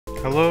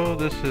Hello,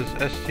 this is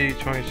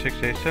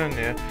ST2687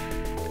 here,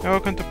 and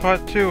welcome to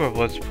part 2 of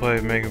Let's Play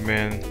Mega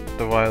Man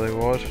The Wily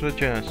Wars for the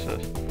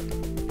Genesis.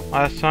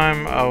 Last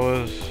time I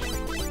was, I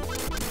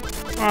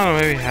don't know,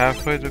 maybe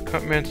halfway to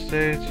Cutman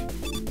stage?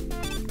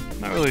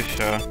 Not really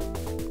sure.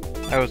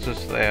 I was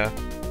just there.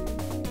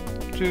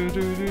 So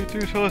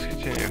let's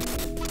continue.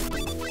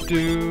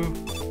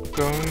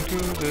 Going to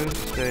this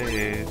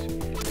stage.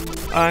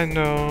 I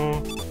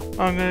know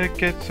I'm gonna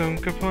get some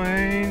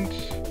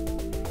complaints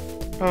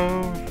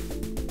of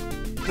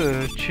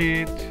the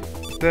cheat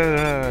that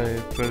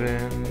I put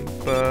in,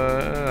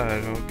 but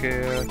I don't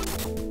care.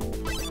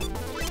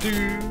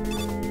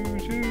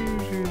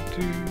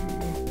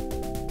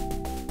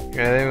 Yeah, I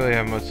didn't really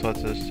have much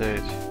left to the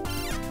stage.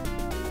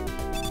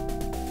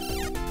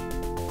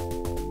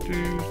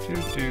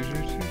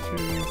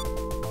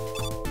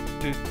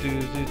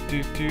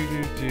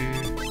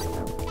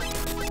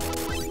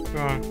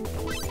 Come on.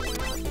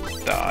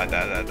 Die.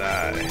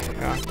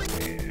 Come on.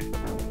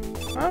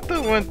 I don't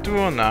think it went through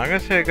or not. I'm gonna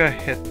say I got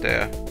hit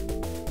there.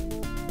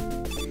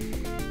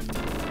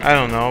 I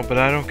don't know, but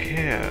I don't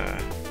care.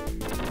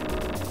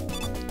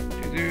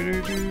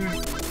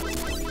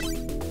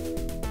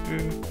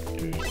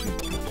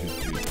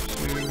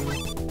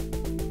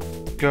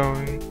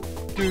 Going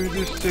through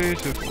the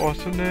stage of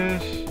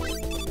awesomeness.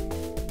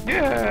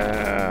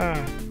 Yeah!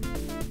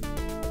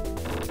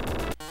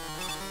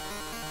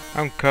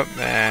 I'm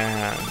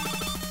Cutman.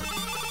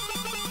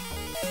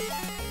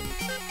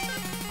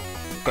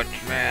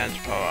 Cutman's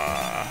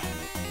power.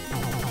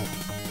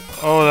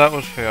 Oh, that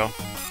was fail.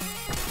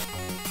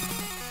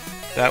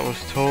 That was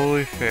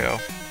totally fail.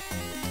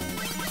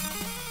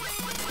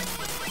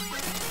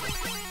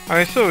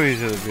 It's so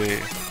easy to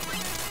beat.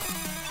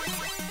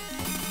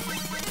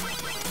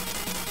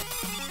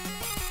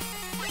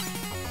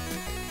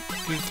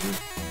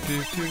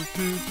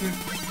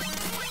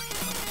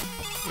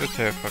 Let's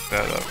say I fucked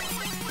that up.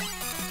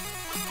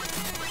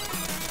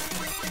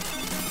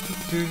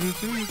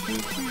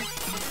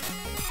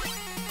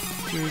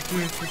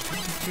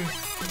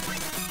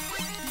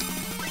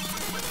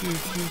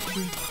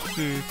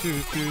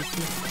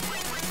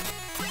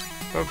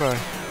 Bye bye.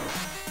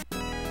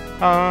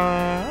 I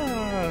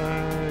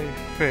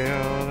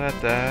failed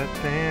at that,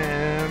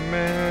 damn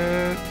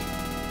it. I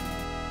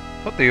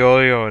hope the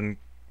audio of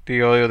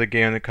the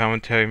game and the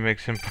commentary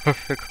makes him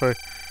perfectly.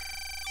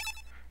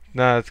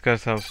 Nah, it's gonna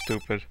sound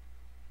stupid.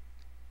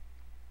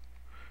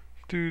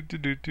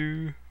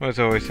 Well, it's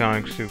always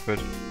sounding stupid.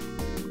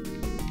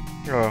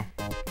 Oh.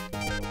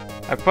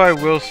 I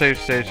probably will save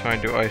stage when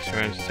I do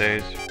Iceman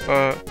stage,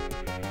 but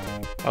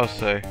I'll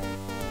say.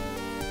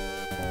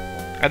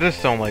 I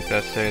just don't like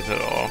that stage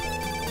at all.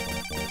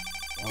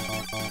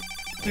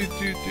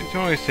 It's the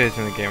only stage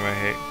in the game I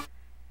hate.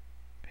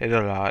 Hate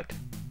a lot.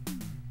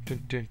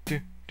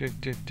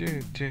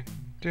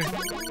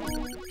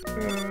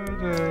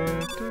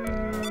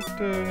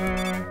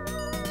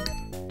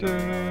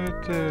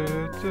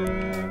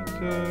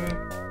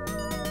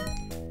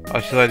 Oh,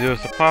 should I do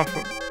this the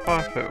profit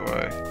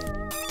way?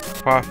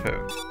 Proper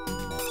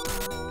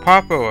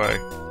way.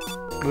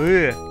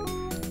 Blech.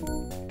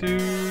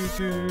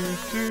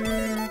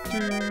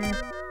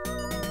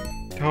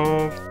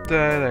 Hope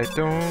that I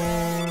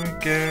don't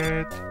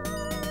get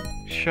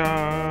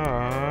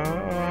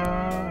shot.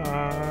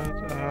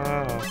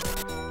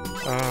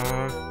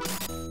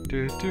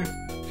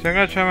 So I'm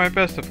gonna try my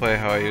best to play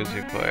how I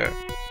usually play it.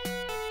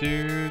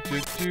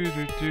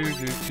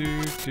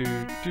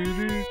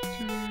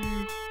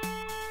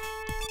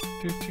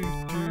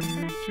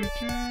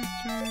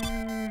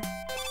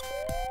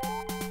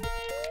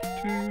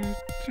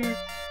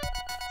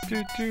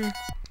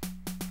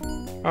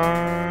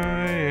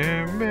 I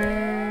am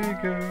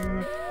Mega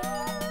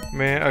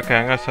Man. Okay,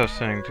 I'm gonna stop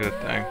singing to the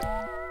thing.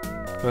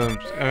 I'm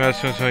gonna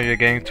assume you're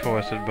getting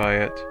tortured by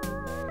it.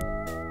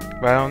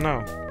 But I don't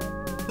know.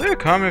 Leave a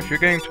comment if you're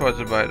getting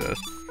tortured by this.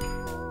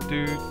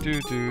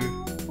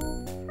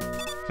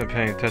 I'm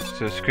paying attention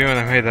to the screen when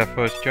I made that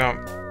first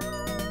jump.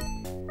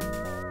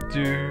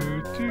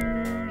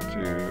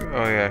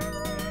 Oh yeah.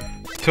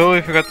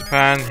 Totally forgot the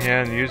pan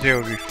here, and usually it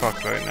would be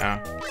fucked right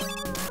now.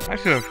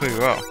 Actually doing pretty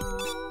well.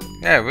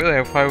 Yeah, really,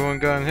 I probably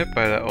wouldn't gotten hit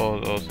by that all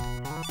of those.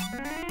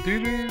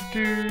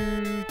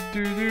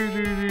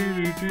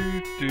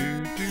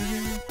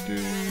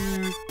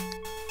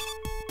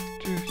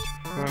 Just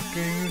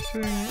fucking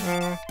sing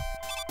up.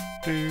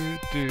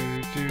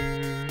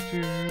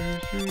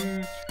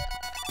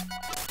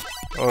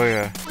 Oh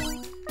yeah.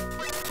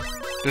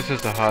 This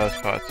is the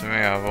hardest part to me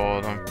out of all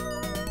of them.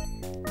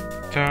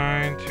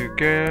 Trying to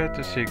get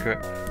the secret.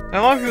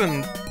 Now, a lot of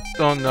people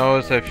don't know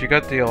is that if you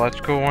got the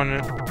electrical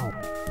one,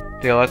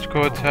 the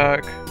electrical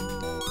attack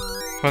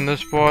from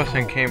this boss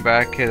and came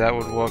back here, that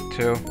would work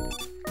too.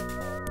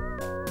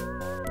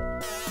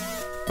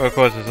 But of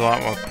course, it's a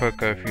lot more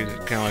quicker if you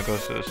can only go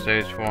to the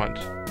stage once.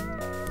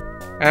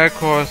 And of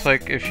course,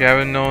 like if you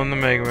haven't known the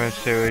Mega Man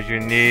series, you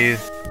need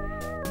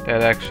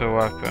that extra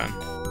weapon.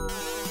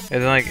 It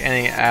isn't like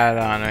any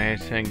add-on or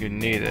anything, you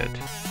need it.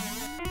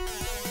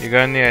 You're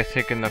gonna need, I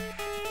think, in the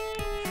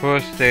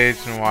first stage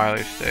and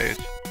Wily stage.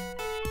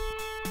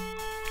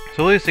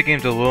 So at least the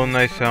game's a little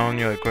nice telling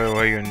you like right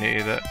away you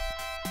need it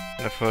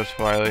in the first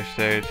Wily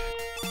stage.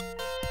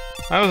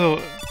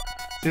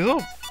 These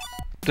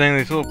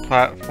little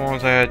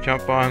platforms I had to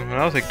jump on when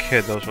I was a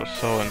kid, those were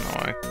so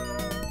annoying.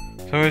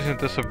 For some reason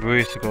this a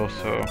breeze to go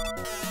through.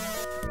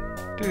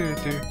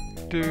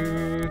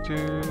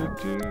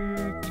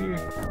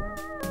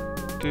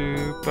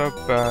 Bye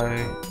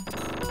bye.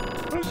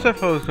 What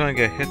if I was gonna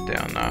get hit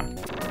down now?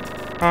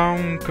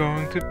 I'm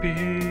going to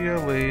be a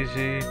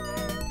lazy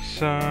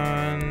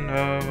son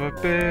of a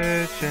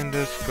bitch and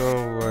just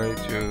go right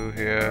through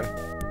here.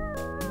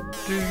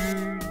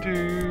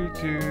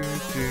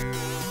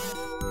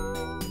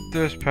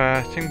 Just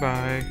passing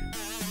by.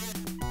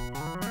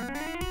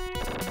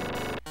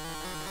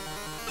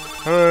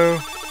 Hello.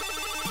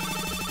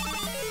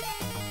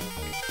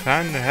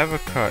 Time to have a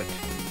cut.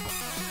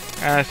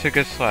 And I should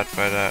get slapped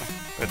by that.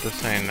 By just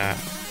saying that.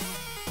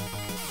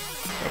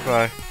 Bye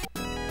bye.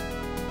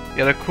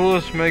 Yeah, the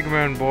coolest Mega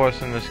Man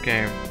boss in this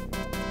game.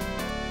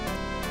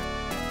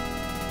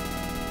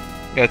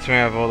 Yeah, to me,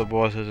 out of all the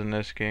bosses in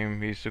this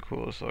game, he's the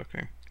coolest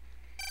looking.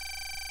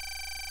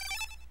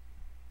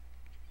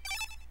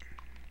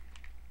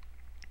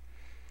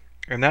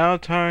 And now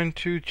time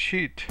to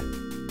cheat.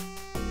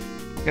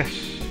 Yes.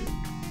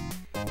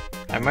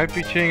 I might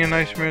be cheating a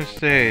nice man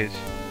stage.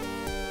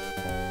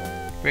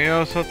 But you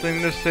know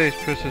something, this stage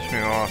pisses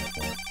me off.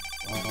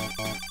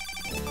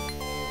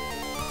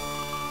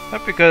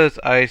 Not because it's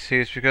icy,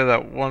 it's because of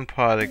that one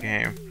part of the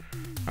game.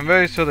 I'm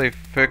very sure they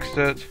fixed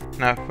it.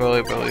 Not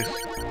fully, but at least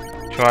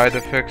tried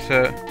to fix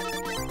it.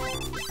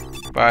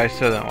 But I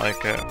still didn't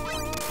like it.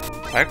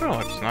 Background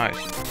looks nice.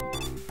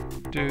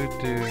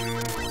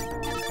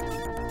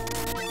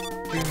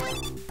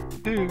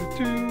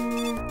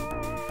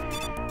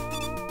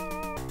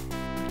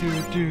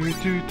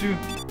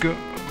 Go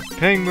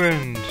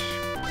penguins!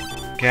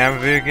 Can't have a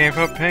video game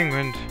for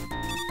penguins.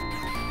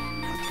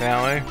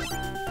 Apparently.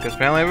 Because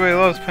apparently everybody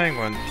loves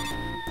penguins.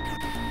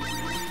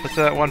 That's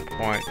at one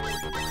point.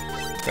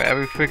 But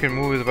every freaking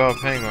movie is about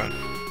penguins.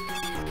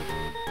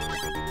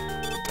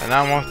 And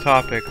now I'm off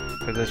topic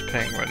for this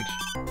penguins.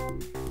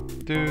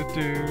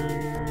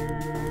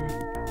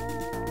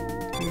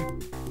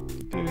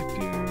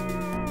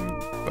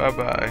 Bye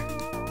bye.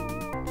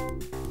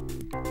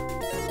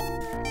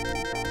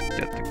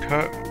 Get the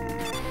cut.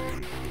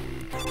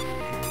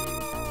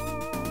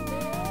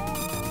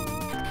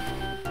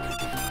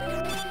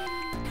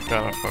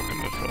 Gotta fucking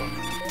this up.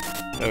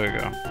 There we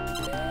go.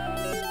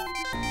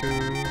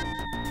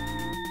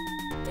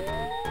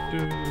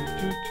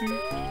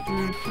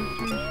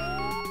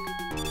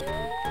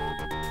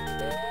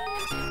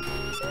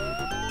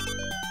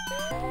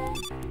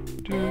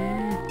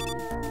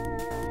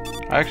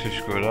 I actually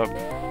screwed up.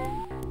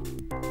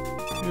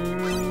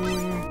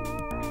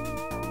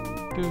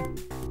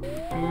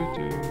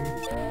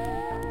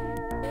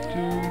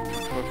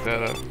 Fuck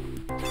that up.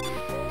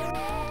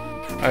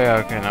 Oh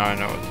yeah, okay, now I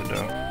know what to do.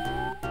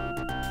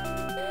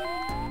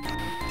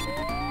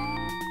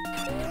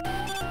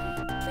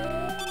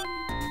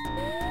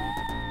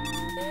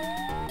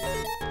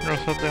 Or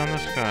something, I'm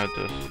just gonna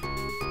just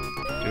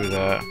do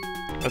that.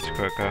 That's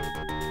quicker.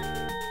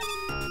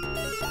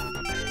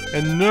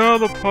 And now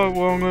the part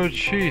where I'm gonna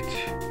cheat.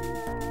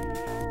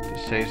 The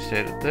save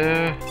state it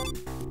there.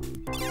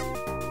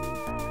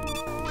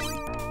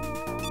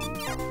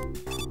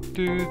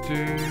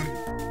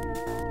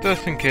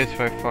 Just in case if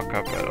I fuck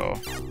up at all.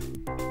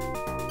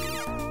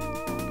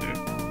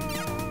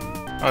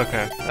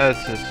 Okay,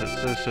 that's just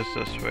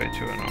this way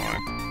too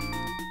annoying.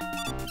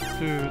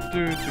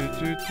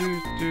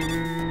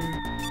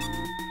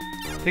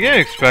 The game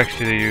expects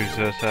you to use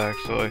this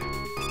actually.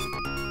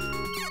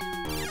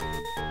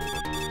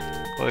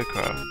 Holy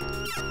crap.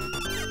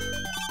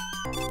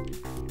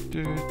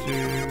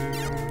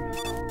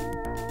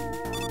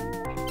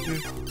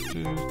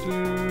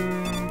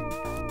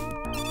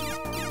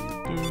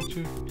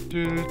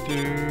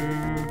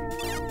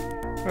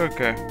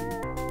 Okay.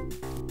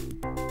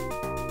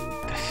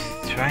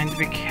 Just trying to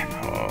be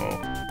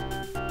careful.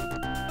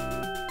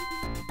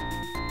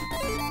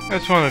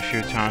 That's one of a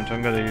few times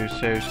I'm gonna use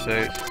save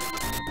states.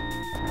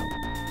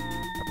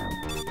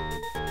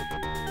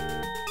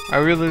 I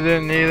really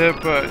didn't need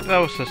it, but that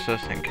was just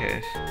in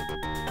case.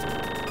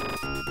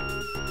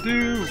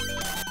 Dude!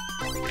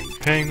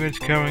 Penguins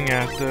coming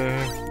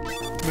after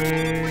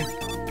me.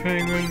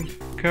 Penguins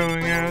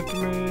coming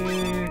after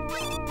me.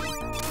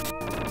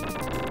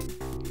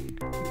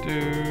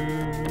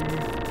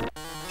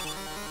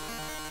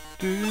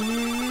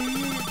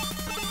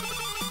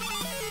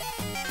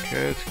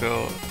 Okay, let's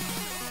go.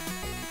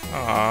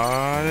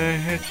 Aw, I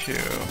didn't hit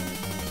you.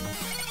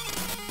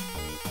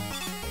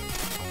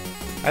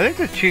 I think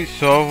the cheat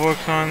sort of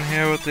works on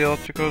here with the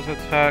electrical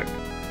attack.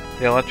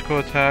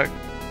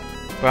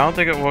 But I don't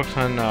think it works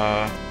on,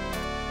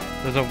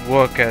 doesn't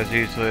work as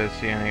easily as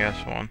the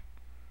NES one.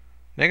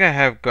 I think I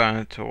have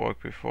gotten it to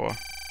work before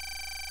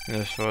in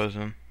this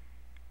version.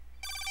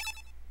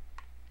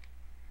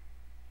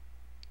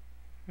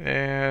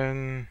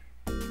 And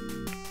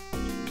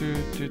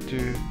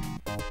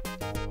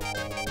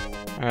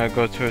I'm gonna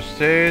go to a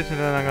stage and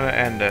then I'm gonna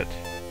end it.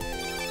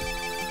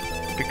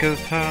 Because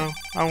how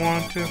I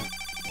want to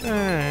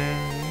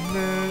end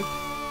it.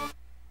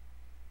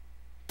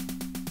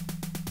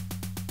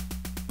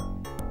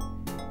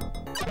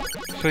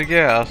 So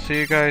yeah, I'll see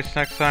you guys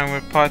next time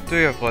with part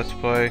 3 of Let's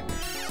Play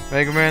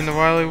Mega Man the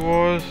Wily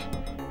Wars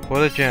for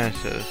the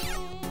Genesis.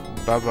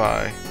 Bye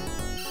bye.